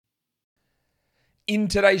In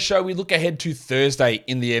today's show, we look ahead to Thursday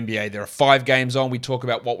in the NBA. There are 5 games on. We talk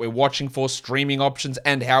about what we're watching for, streaming options,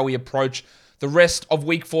 and how we approach the rest of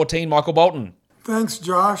Week 14. Michael Bolton. Thanks,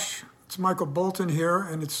 Josh. It's Michael Bolton here,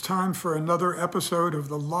 and it's time for another episode of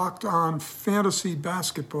the Locked On Fantasy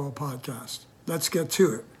Basketball Podcast. Let's get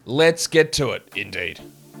to it. Let's get to it, indeed.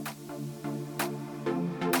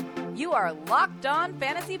 You are Locked On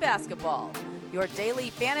Fantasy Basketball, your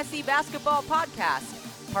daily fantasy basketball podcast,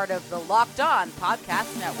 part of the Locked On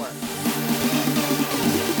Podcast Network.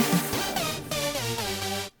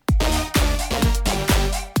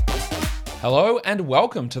 Hello and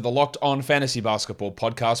welcome to the Locked On Fantasy Basketball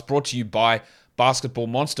Podcast, brought to you by Basketball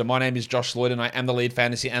Monster. My name is Josh Lloyd and I am the lead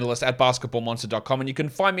fantasy analyst at basketballmonster.com, and you can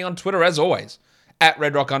find me on Twitter as always at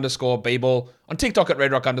redrock_bball, on TikTok at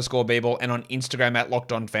redrock_bball, and on Instagram at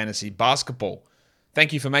Locked On Fantasy Basketball.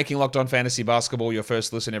 Thank you for making Locked On Fantasy Basketball your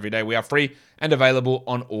first listen every day. We are free and available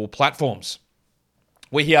on all platforms.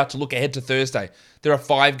 We're here to look ahead to Thursday. There are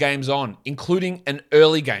 5 games on, including an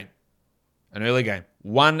early game.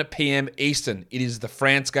 1 p.m. Eastern. It is the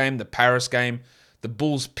France game, the Paris game, the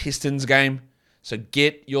Bulls-Pistons game. So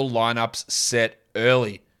get your lineups set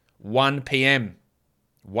early. 1 p.m.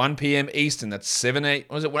 1 p.m. Eastern. That's 7, 8.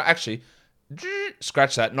 What was it? Well, actually,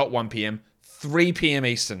 scratch that. Not 1 p.m. 3 p.m.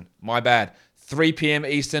 Eastern. My bad. 3 p.m.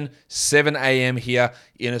 Eastern, 7 a.m. here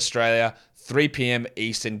in Australia, 3 p.m.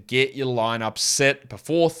 Eastern. Get your lineup set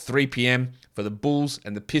before 3 p.m. for the Bulls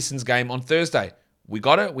and the Pistons game on Thursday. We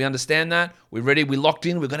got it. We understand that. We're ready. We locked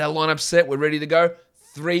in. We've got our lineup set. We're ready to go.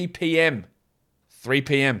 3 p.m. 3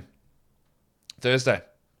 p.m. Thursday.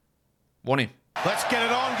 Warning. Let's get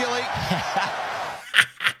it on, Gilly.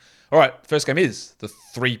 All right. First game is the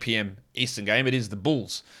 3 p.m. Eastern game. It is the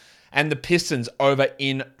Bulls and the Pistons over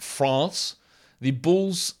in France. The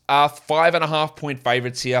Bulls are 5.5-point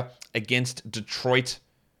favorites here against Detroit.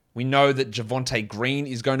 We know that Javonte Green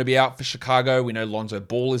is going to be out for Chicago. We know Lonzo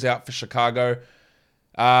Ball is out for Chicago.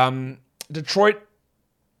 Detroit,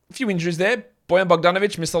 a few injuries there. Bojan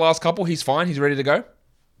Bogdanovic missed the last couple. He's fine. He's ready to go.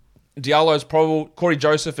 Diallo's probable. Corey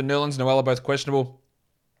Joseph and Nerlens Noel are both questionable.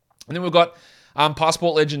 And then we've got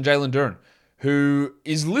passport legend Jalen Duren, who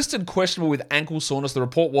is listed questionable with ankle soreness. The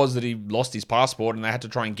report was that he lost his passport and they had to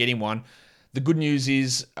try and get him one. The good news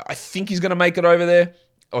is I think he's going to make it over there,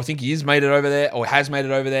 or I think he has made it over there, or has made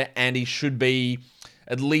it over there, and he should be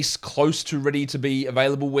at least close to ready to be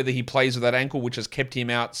available. Whether he plays with that ankle, which has kept him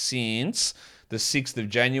out since the 6th of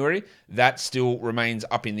January, that still remains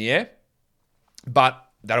up in the air. But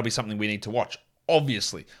that'll be something we need to watch.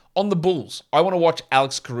 Obviously, on the Bulls, I want to watch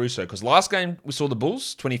Alex Caruso, because last game we saw the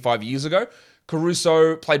Bulls 25 years ago,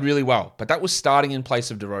 Caruso played really well, but that was starting in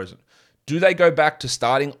place of DeRozan. Do they go back to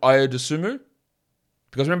starting Ayo Dosunmu?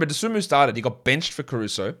 Because remember, Dosunmu started. He got benched for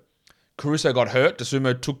Caruso. Caruso got hurt.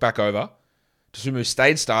 Dosunmu took back over. Dosunmu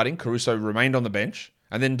stayed starting. Caruso remained on the bench.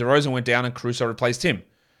 And then DeRozan went down and Caruso replaced him.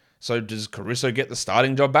 So does Caruso get the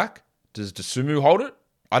starting job back? Does Dosunmu hold it?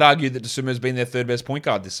 I'd argue that Dosunmu has been their third best point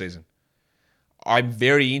guard this season. I'm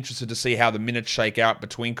very interested to see how the minutes shake out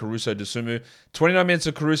between Caruso and Dosunmu. 29 minutes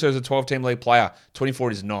of Caruso as a 12-team league player.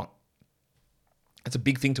 24 is not. It's a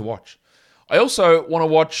big thing to watch. I also want to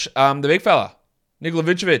watch the big fella, Nikola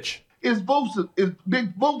Vucevic. It's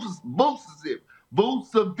Big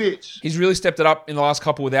Vucevic. He's really stepped it up in the last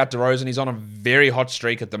couple without DeRozan. He's on a very hot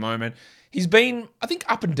streak at the moment. He's been, I think,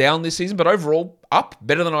 up and down this season, but overall up,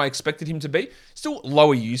 better than I expected him to be. Still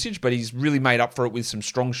lower usage, but he's really made up for it with some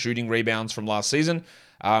strong shooting rebounds from last season,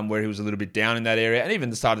 where he was a little bit down in that area. And even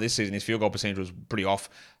the start of this season, his field goal percentage was pretty off.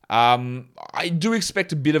 I do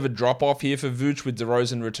expect a bit of a drop-off here for Vooch with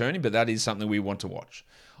DeRozan returning, but that is something we want to watch.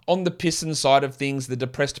 On the Pistons side of things, the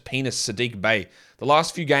depressed penis Saddiq Bey. The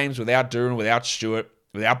last few games without Duren, without Stewart,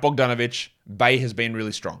 without Bogdanovic, Bey has been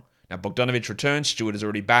really strong. Now Bogdanovic returns, Stewart is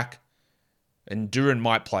already back, and Duren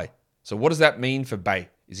might play. So what does that mean for Bey?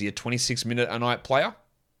 Is he a 26-minute-a-night player?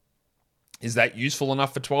 Is that useful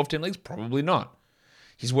enough for 12-team leagues? Probably not.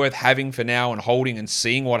 He's worth having for now and holding and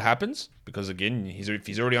seeing what happens. Because again, if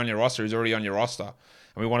he's already on your roster, he's already on your roster.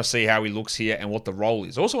 And we want to see how he looks here and what the role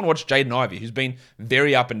is. I also want to watch Jaden Ivey, who's been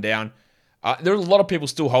very up and down. There are a lot of people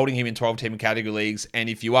still holding him in 12-team category leagues. And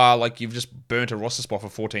if you are, like, you've just burnt a roster spot for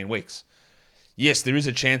 14 weeks. Yes, there is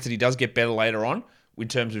a chance that he does get better later on in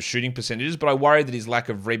terms of shooting percentages. But I worry that his lack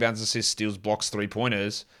of rebounds, assists, steals, blocks,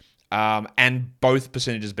 three-pointers, and both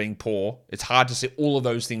percentages being poor, it's hard to see all of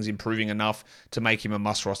those things improving enough to make him a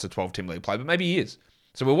must-roster 12-team league player. But maybe he is.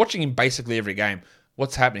 So we're watching him basically every game.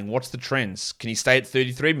 What's happening? What's the trends? Can he stay at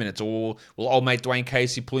 33 minutes, or will old mate Dwayne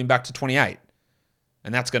Casey pull him back to 28?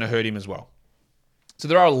 And that's going to hurt him as well. So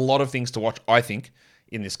there are a lot of things to watch, I think,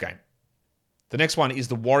 in this game. The next one is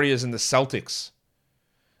the Warriors and the Celtics.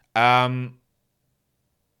 I've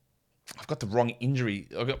got the wrong injury.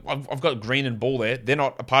 I've got Green and Ball there. They're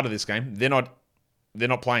not a part of this game. They're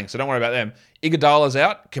not playing, so don't worry about them. Iguodala's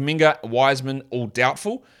out. Kuminga, Wiseman, all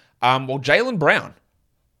doubtful. Jaylen Brown.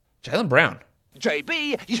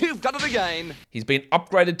 JB, you've done it again. He's been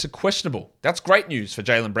upgraded to questionable. That's great news for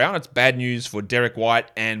Jaylen Brown. It's bad news for Derek White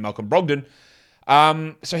and Malcolm Brogdon.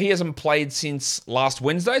 So he hasn't played since last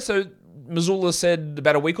Wednesday. So Missoula said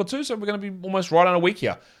about a week or two. So we're going to be almost right on a week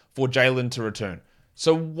here for Jaylen to return.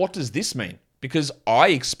 So what does this mean? Because I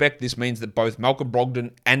expect this means that both Malcolm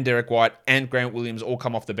Brogdon and Derek White and Grant Williams all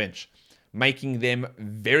come off the bench, making them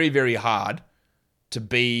very, very hard to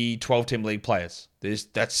be 12-team league players.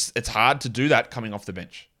 It's hard to do that coming off the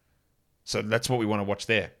bench. So that's what we want to watch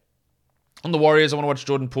there. On the Warriors, I want to watch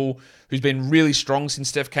Jordan Poole, who's been really strong since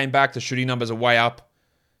Steph came back. The shooting numbers are way up.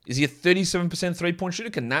 Is he a 37% three-point shooter?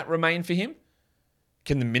 Can that remain for him?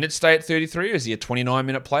 Can the minutes stay at 33, or is he a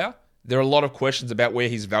 29-minute player? There are a lot of questions about where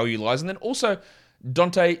his value lies. And then also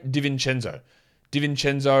Dante DiVincenzo.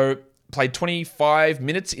 DiVincenzo played 25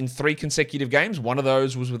 minutes in 3 consecutive games. One of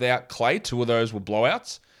those was without Clay. 2 of those were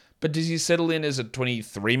blowouts. But does he settle in as a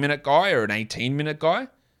 23-minute guy or an 18-minute guy?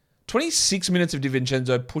 26 minutes of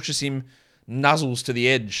DiVincenzo pushes him nuzzles to the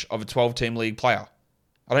edge of a 12-team league player.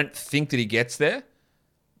 I don't think that he gets there,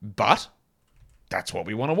 but that's what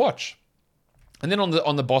we want to watch. And then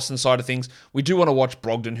on the Boston side of things, we do want to watch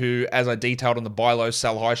Brogdon, who, as I detailed on the Buy Low,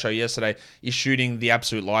 Sell High show yesterday, is shooting the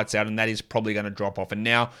absolute lights out, and that is probably going to drop off. And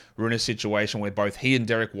now we're in a situation where both he and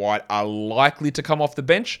Derek White are likely to come off the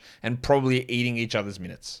bench and probably eating each other's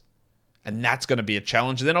minutes. And that's going to be a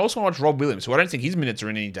challenge. And then I also want to watch Rob Williams, who I don't think his minutes are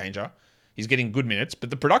in any danger. He's getting good minutes, but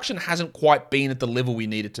the production hasn't quite been at the level we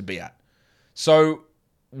need it to be at. So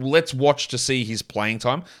let's watch to see his playing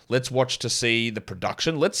time. Let's watch to see the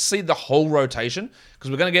production. Let's see the whole rotation, because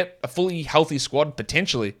we're going to get a fully healthy squad,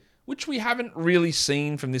 potentially, which we haven't really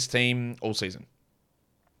seen from this team all season.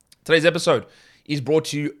 Today's episode is brought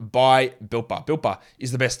to you by Built Bar. Built Bar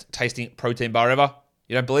is the best tasting protein bar ever.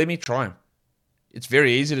 You don't believe me? Try them. It's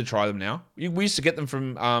very easy to try them now. We used to get them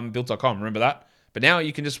from Built.com, remember that? But now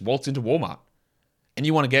you can just waltz into Walmart and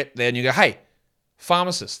you want to get there and you go, hey,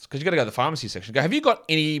 pharmacist, because you got to go to the pharmacy section. Go, have you got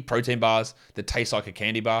any protein bars that taste like a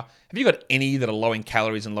candy bar? Have you got any that are low in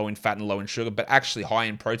calories and low in fat and low in sugar, but actually high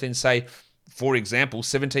in protein? Say, for example,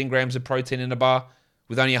 17 grams of protein in a bar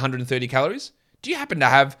with only 130 calories? Do you happen to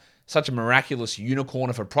have such a miraculous unicorn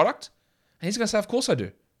of a product? And he's going to say, of course I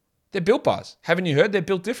do. They're Built Bars. Haven't you heard? They're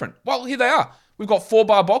built different. Well, here they are. We've got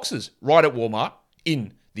 4-bar boxes right at Walmart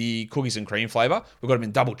in the cookies and cream flavor. We've got them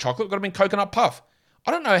in double chocolate. We've got them in coconut puff.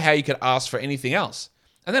 I don't know how you could ask for anything else.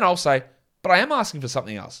 And then I'll say, but I am asking for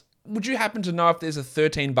something else. Would you happen to know if there's a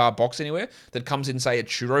 13-bar box anywhere that comes in, say, a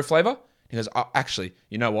churro flavor? He goes, oh, actually,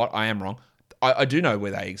 you know what? I am wrong. I do know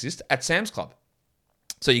where they exist, at Sam's Club.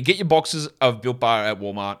 So you get your boxes of Built Bar at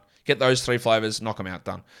Walmart, get those 3 flavors, knock them out,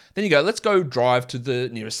 done. Then you go, let's go drive to the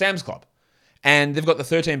nearest Sam's Club. And they've got the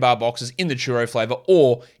 13-bar boxes in the churro flavor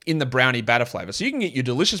or in the brownie batter flavor. So you can get your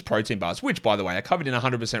delicious protein bars, which, by the way, are covered in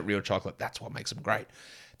 100% real chocolate. That's what makes them great.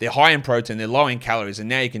 They're high in protein, they're low in calories, and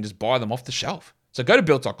now you can just buy them off the shelf. So go to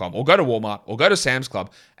Built.com or go to Walmart or go to Sam's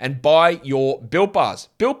Club and buy your Built Bars.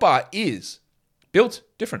 Built Bar is built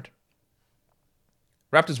different.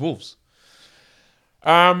 Raptors Wolves.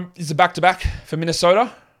 It's a back-to-back for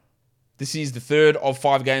Minnesota. This is the 3rd of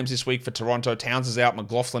 5 games this week for Toronto. Towns is out,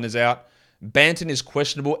 McLaughlin is out. Banton is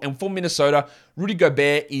questionable. And for Minnesota, Rudy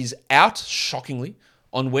Gobert is out, shockingly,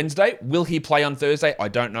 on Wednesday. Will he play on Thursday? I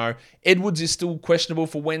don't know. Edwards is still questionable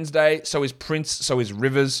for Wednesday. So is Prince. So is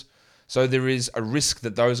Rivers. So there is a risk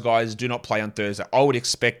that those guys do not play on Thursday. I would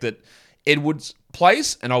expect that Edwards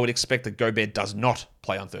plays, and I would expect that Gobert does not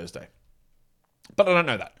play on Thursday. But I don't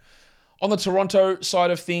know that. On the Toronto side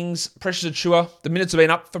of things, Precious Achiuwa, the minutes have been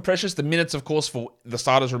up for Precious. The minutes, of course, for the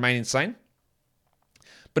starters remain insane.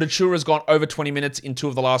 But Achiuwa has gone over 20 minutes in 2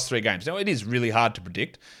 of the last 3 games. Now, it is really hard to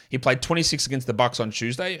predict. He played 26 against the Bucks on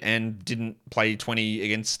Tuesday and didn't play 20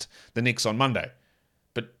 against the Knicks on Monday.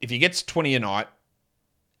 But if he gets 20 a night,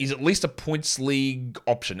 he's at least a points league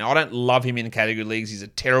option. Now, I don't love him in category leagues. He's a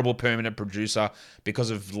terrible permanent producer because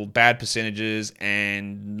of bad percentages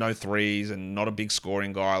and no threes and not a big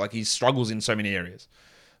scoring guy. Like, he struggles in so many areas.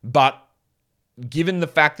 But given the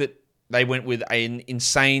fact that they went with an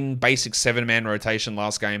insane basic 7-man rotation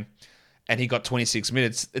last game and he got 26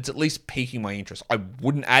 minutes, it's at least piquing my interest. I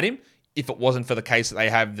wouldn't add him if it wasn't for the case that they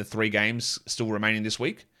have the 3 games still remaining this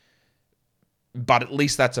week. But at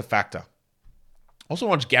least that's a factor. Also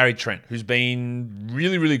watch Gary Trent, who's been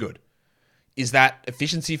really, really good. Is that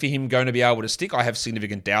efficiency for him going to be able to stick? I have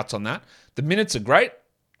significant doubts on that. The minutes are great,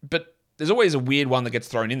 but there's always a weird one that gets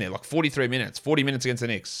thrown in there, like 43 minutes, 40 minutes against the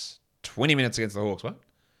Knicks, 20 minutes against the Hawks, what?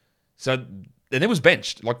 So, and it was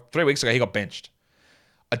benched. Like 3 weeks ago, he got benched.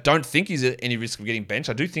 I don't think he's at any risk of getting benched.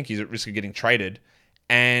 I do think he's at risk of getting traded.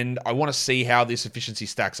 And I want to see how this efficiency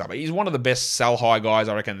stacks up. He's one of the best sell-high guys,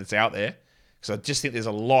 I reckon, that's out there. Because I just think there's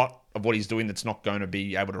a lot of what he's doing that's not going to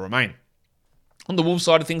be able to remain. On the Wolves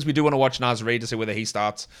side of things, we do want to watch Naz Reid to see whether he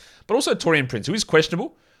starts. But also Taurean Prince, who is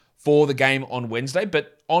questionable for the game on Wednesday.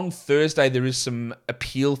 But on Thursday, there is some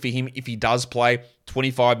appeal for him if he does play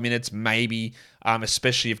 25 minutes, maybe,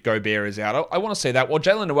 especially if Gobert is out. I want to see that. Well,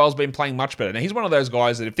 Jalen Noel's been playing much better. Now, he's one of those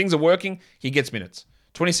guys that if things are working, he gets minutes.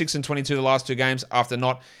 26 and 22 the last 2 games after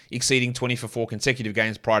not exceeding 20 for 4 consecutive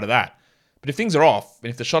games prior to that. But if things are off, and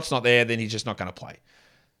if the shot's not there, then he's just not going to play.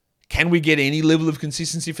 Can we get any level of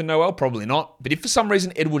consistency for Noel? Probably not. But if for some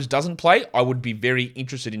reason Edwards doesn't play, I would be very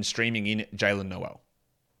interested in streaming in Jalen Noel.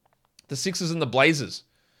 The Sixers and the Blazers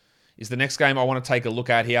is the next game I want to take a look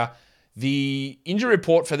at here. The injury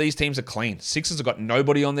report for these teams are clean. Sixers have got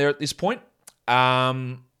nobody on there at this point.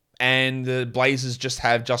 And the Blazers just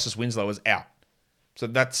have Justice Winslow as out. So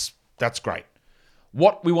that's great.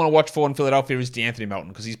 What we want to watch for in Philadelphia is DeAnthony Melton,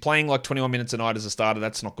 because he's playing like 21 minutes a night as a starter.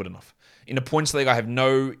 That's not good enough. In a points league, I have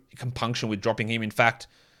no compunction with dropping him. In fact,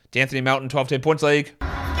 DeAnthony Melton, 12-10 points league. Get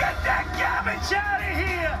that garbage out of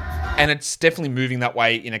here! And it's definitely moving that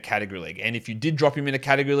way in a category league. And if you did drop him in a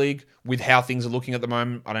category league with how things are looking at the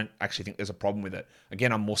moment, I don't actually think there's a problem with it.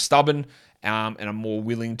 Again, I'm more stubborn and I'm more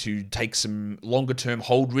willing to take some longer-term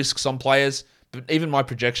hold risks on players. But even my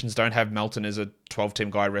projections don't have Melton as a 12-team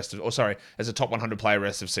guy as a top 100 player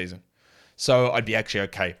rest of season. So I'd be actually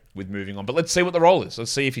okay with moving on. But let's see what the role is.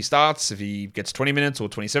 Let's see if he starts, if he gets 20 minutes or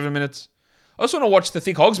 27 minutes. I also want to watch the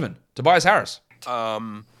thick Hogsman, Tobias Harris.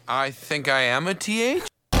 I think I am a TH?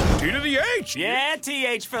 T to the H! Yeah,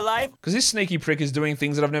 TH for life. Because this sneaky prick is doing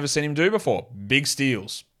things that I've never seen him do before. Big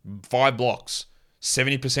steals, 5 blocks,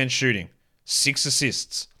 70% shooting, 6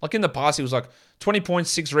 assists. Like in the past, he was like 20 points,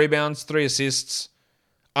 6 rebounds, 3 assists,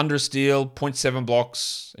 under a steal, 0.7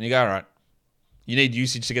 blocks. And you go, all right, you need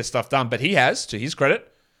usage to get stuff done. But he has, to his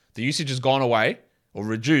credit, the usage has gone away or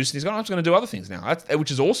reduced. And he's gone, I'm just going to do other things now,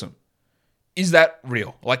 which is awesome. Is that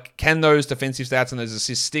real? Like, can those defensive stats and those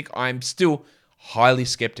assists stick? I'm still highly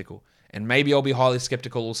skeptical. And maybe I'll be highly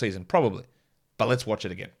skeptical all season. Probably. But let's watch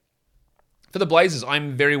it again. For the Blazers,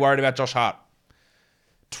 I'm very worried about Josh Hart.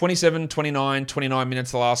 27, 29, 29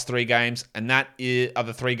 minutes the last 3 games, and that are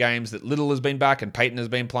the 3 games that Little has been back and Peyton has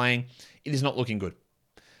been playing. It is not looking good.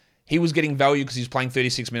 He was getting value because he's playing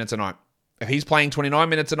 36 minutes a night. If he's playing 29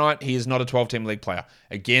 minutes a night, he is not a 12-team league player.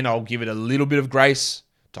 Again, I'll give it a little bit of grace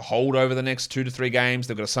to hold over the next 2 to 3 games.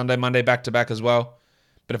 They've got a Sunday, Monday back-to-back as well.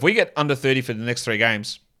 But if we get under 30 for the next 3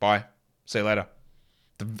 games, bye. See you later.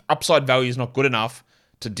 The upside value is not good enough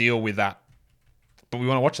to deal with that. But we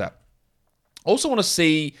want to watch that. Also want to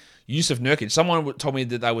see Jusuf Nurkic. Someone told me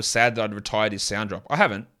that they were sad that I'd retired his sound drop. I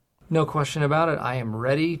haven't. No question about it. I am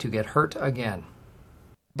ready to get hurt again.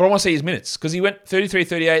 But I want to see his minutes, because he went 33,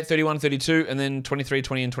 38, 31, 32, and then 23,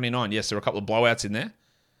 20, and 29. Yes, there were a couple of blowouts in there.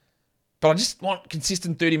 But I just want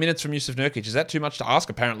consistent 30 minutes from Jusuf Nurkic. Is that too much to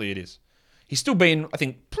ask? Apparently it is. He's still been, I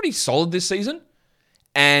think, pretty solid this season,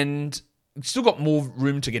 and still got more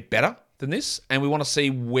room to get better than this. And we want to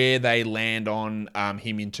see where they land on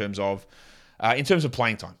him in terms of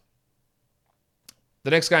playing time.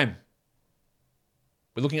 The next game,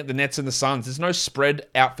 we're looking at the Nets and the Suns. There's no spread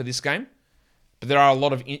out for this game, but there are a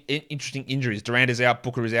lot of interesting injuries. Durant is out,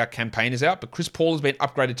 Booker is out, Campaign is out, but Chris Paul has been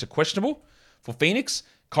upgraded to questionable for Phoenix.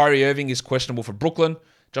 Kyrie Irving is questionable for Brooklyn.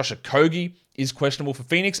 Josh Okogie is questionable for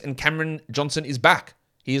Phoenix, and Cameron Johnson is back.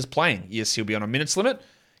 He is playing. Yes, he'll be on a minutes limit.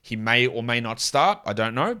 He may or may not start. I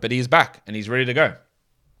don't know, but he is back and he's ready to go.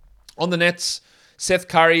 On the Nets, Seth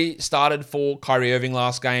Curry started for Kyrie Irving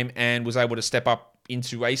last game and was able to step up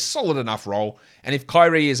into a solid enough role. And if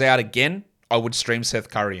Kyrie is out again, I would stream Seth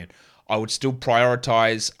Curry in. I would still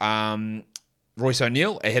prioritize Royce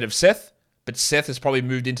O'Neal ahead of Seth, but Seth has probably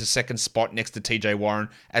moved into second spot next to TJ Warren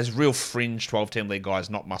as real fringe 12-team league guys,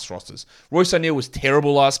 not must rosters. Royce O'Neal was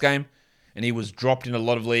terrible last game, and he was dropped in a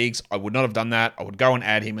lot of leagues. I would not have done that. I would go and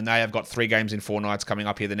add him, and they have got 3 games in 4 nights coming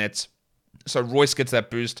up here, the Nets. So Royce gets that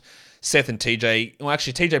boost. Seth and TJ, well,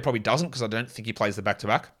 actually, TJ probably doesn't because I don't think he plays the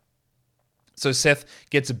back-to-back. So Seth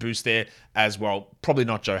gets a boost there as well. Probably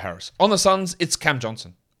not Joe Harris. On the Suns, it's Cam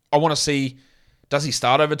Johnson. I want to see, does he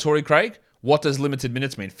start over Torrey Craig? What does limited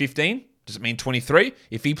minutes mean? 15? Does it mean 23?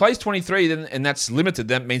 If he plays 23 then, and that's limited,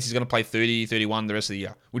 that means he's going to play 30, 31 the rest of the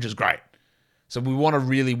year, which is great. So we want to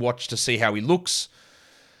really watch to see how he looks.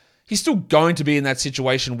 He's still going to be in that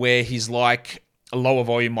situation where he's like a lower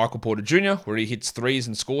volume Michael Porter Jr., where he hits threes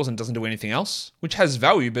and scores and doesn't do anything else, which has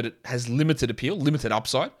value, but it has limited appeal, limited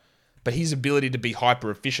upside. But his ability to be hyper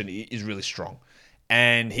efficient is really strong.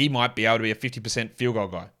 And he might be able to be a 50% field goal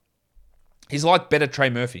guy. He's like better Trey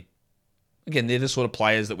Murphy. Again, they're the sort of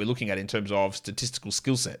players that we're looking at in terms of statistical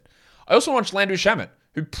skill set. I also watched Landry Shamet,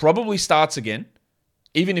 who probably starts again,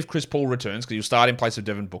 even if Chris Paul returns, because he'll start in place of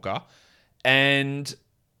Devin Booker. And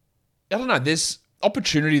I don't know, there's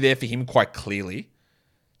opportunity there for him quite clearly.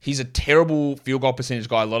 He's a terrible field goal percentage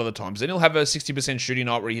guy a lot of the times. Then he'll have a 60% shooting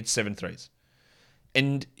night where he hits 7 threes.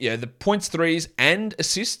 And the points, threes, and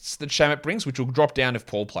assists that Shamet brings, which will drop down if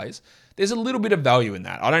Paul plays, there's a little bit of value in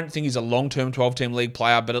that. I don't think he's a long-term 12-team league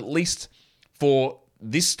player, but at least for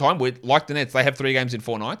this time, like the Nets, they have 3 games in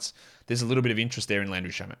 4 nights. There's a little bit of interest there in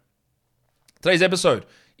Landry Shamet. Today's episode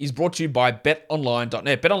is brought to you by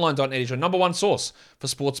betonline.net. Betonline.net is your number one source for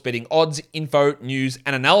sports betting odds, info, news,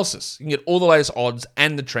 and analysis. You can get all the latest odds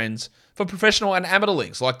and the trends for professional and amateur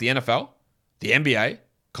leagues like the NFL, the NBA,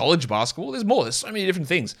 college basketball. There's more. There's so many different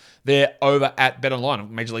things. They're over at BetOnline.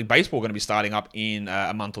 Major League Baseball going to be starting up in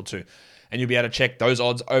a month or 2. And you'll be able to check those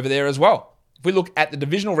odds over there as well. If we look at the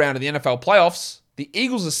divisional round of the NFL playoffs, the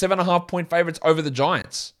Eagles are 7.5-point favorites over the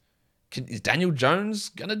Giants. Is Daniel Jones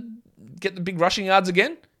going to get the big rushing yards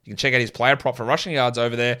again? You can check out his player prop for rushing yards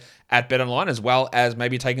over there at BetOnline, as well as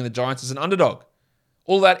maybe taking the Giants as an underdog.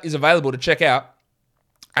 All that is available to check out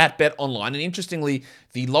at BetOnline. And interestingly,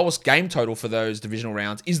 the lowest game total for those divisional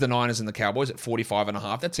rounds is the Niners and the Cowboys at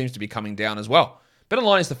 45.5. That seems to be coming down as well.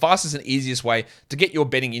 BetOnline is the fastest and easiest way to get your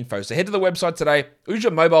betting info. So head to the website today, use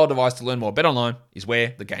your mobile device to learn more. BetOnline is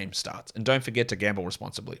where the game starts. And don't forget to gamble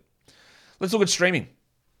responsibly. Let's look at streaming.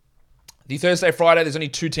 The Thursday, Friday, there's only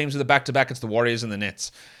 2 teams with a back-to-back. It's the Warriors and the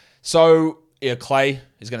Nets. So, Clay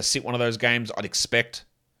is going to sit one of those games, I'd expect.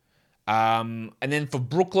 And then for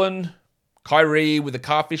Brooklyn, Kyrie with a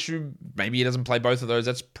calf issue, maybe he doesn't play both of those.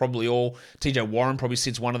 That's probably all. TJ Warren probably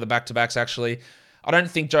sits one of the back-to-backs, actually. I don't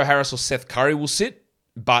think Joe Harris or Seth Curry will sit,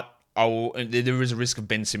 but there is a risk of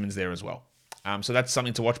Ben Simmons there as well. So that's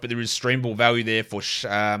something to watch, but there is streamable value there for,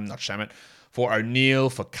 for O'Neal,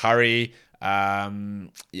 for Curry.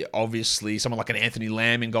 Obviously, someone like an Anthony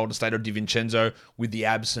Lamb in Golden State or DiVincenzo with the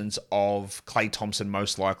absence of Klay Thompson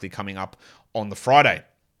most likely coming up on the Friday.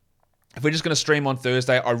 If we're just going to stream on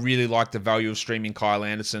Thursday, I really like the value of streaming Kyle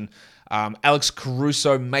Anderson. Alex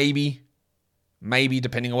Caruso, maybe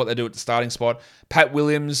depending on what they do at the starting spot. Pat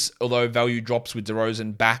Williams, although value drops with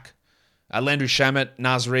DeRozan back. Landry Shamet,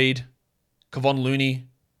 Naz Reid, Kevon Looney,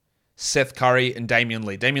 Seth Curry, and Damian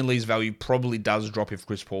Lee. Damian Lee's value probably does drop if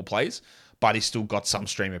Chris Paul plays, but he's still got some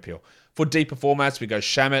stream appeal. For deeper formats, we go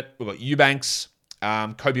Shamet, we've got Eubanks,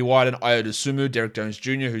 Kobe White and Ayo Dosunmu, Derek Jones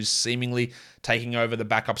Jr., who's seemingly taking over the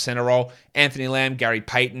backup center role, Anthony Lamb, Gary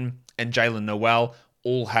Payton, and Jalen Noel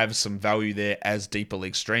all have some value there as deeper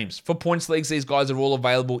league streams. For points leagues, these guys are all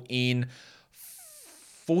available in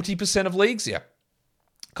 40% of leagues. Yeah.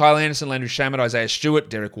 Kyle Anderson, Landry Shamet, Isaiah Stewart,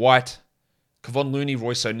 Derek White, Kevon Looney,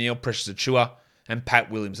 Royce O'Neal, Precious Achiuwa, and Pat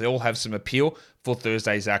Williams. They all have some appeal for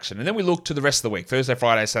Thursday's action. And then we look to the rest of the week, Thursday,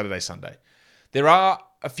 Friday, Saturday, Sunday. There are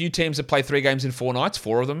a few teams that play 3 games in 4 nights,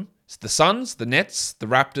 4 of them. It's the Suns, the Nets, the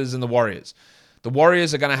Raptors, and the Warriors. The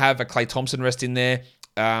Warriors are going to have a Klay Thompson rest in there.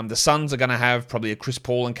 The Suns are going to have probably a Chris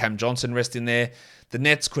Paul and Cam Johnson rest in there. The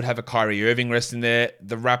Nets could have a Kyrie Irving rest in there.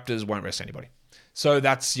 The Raptors won't rest anybody. So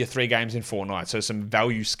that's your 3 games in 4 nights. So some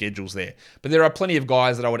value schedules there. But there are plenty of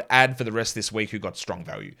guys that I would add for the rest of this week who got strong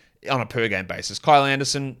value on a per game basis. Kyle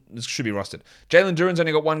Anderson should be rostered. Jalen Duren's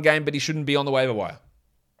only got 1 game, but he shouldn't be on the waiver wire.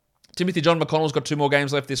 Timothy John McConnell's got 2 more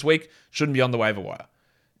games left this week. Shouldn't be on the waiver wire.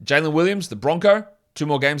 Jalen Williams, the Bronco, 2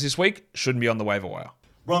 more games this week. Shouldn't be on the waiver wire.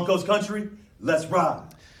 Broncos country, let's ride.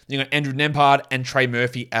 You got Andrew Nembhard and Trey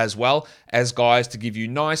Murphy as well as guys to give you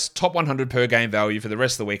nice top 100 per game value for the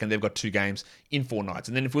rest of the week, and they've got 2 games in 4 nights.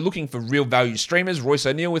 And then if we're looking for real value streamers, Royce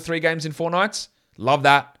O'Neal with 3 games in 4 nights. Love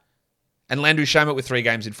that. And Landry Shamet with 3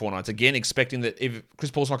 games in 4 nights. Again, expecting that if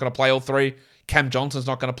Chris Paul's not going to play all 3, Cam Johnson's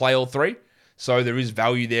not going to play all 3. So there is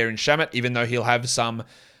value there in Shamet, even though he'll have some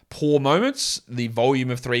poor moments. The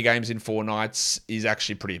volume of 3 games in 4 nights is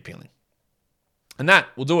actually pretty appealing. And that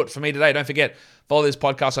will do it for me today. Don't forget, follow this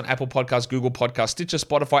podcast on Apple Podcasts, Google Podcasts, Stitcher,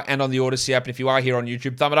 Spotify, and on the Odyssey app. And if you are here on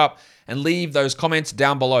YouTube, thumb it up and leave those comments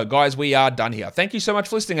down below. Guys, we are done here. Thank you so much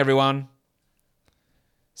for listening, everyone.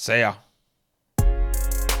 See ya.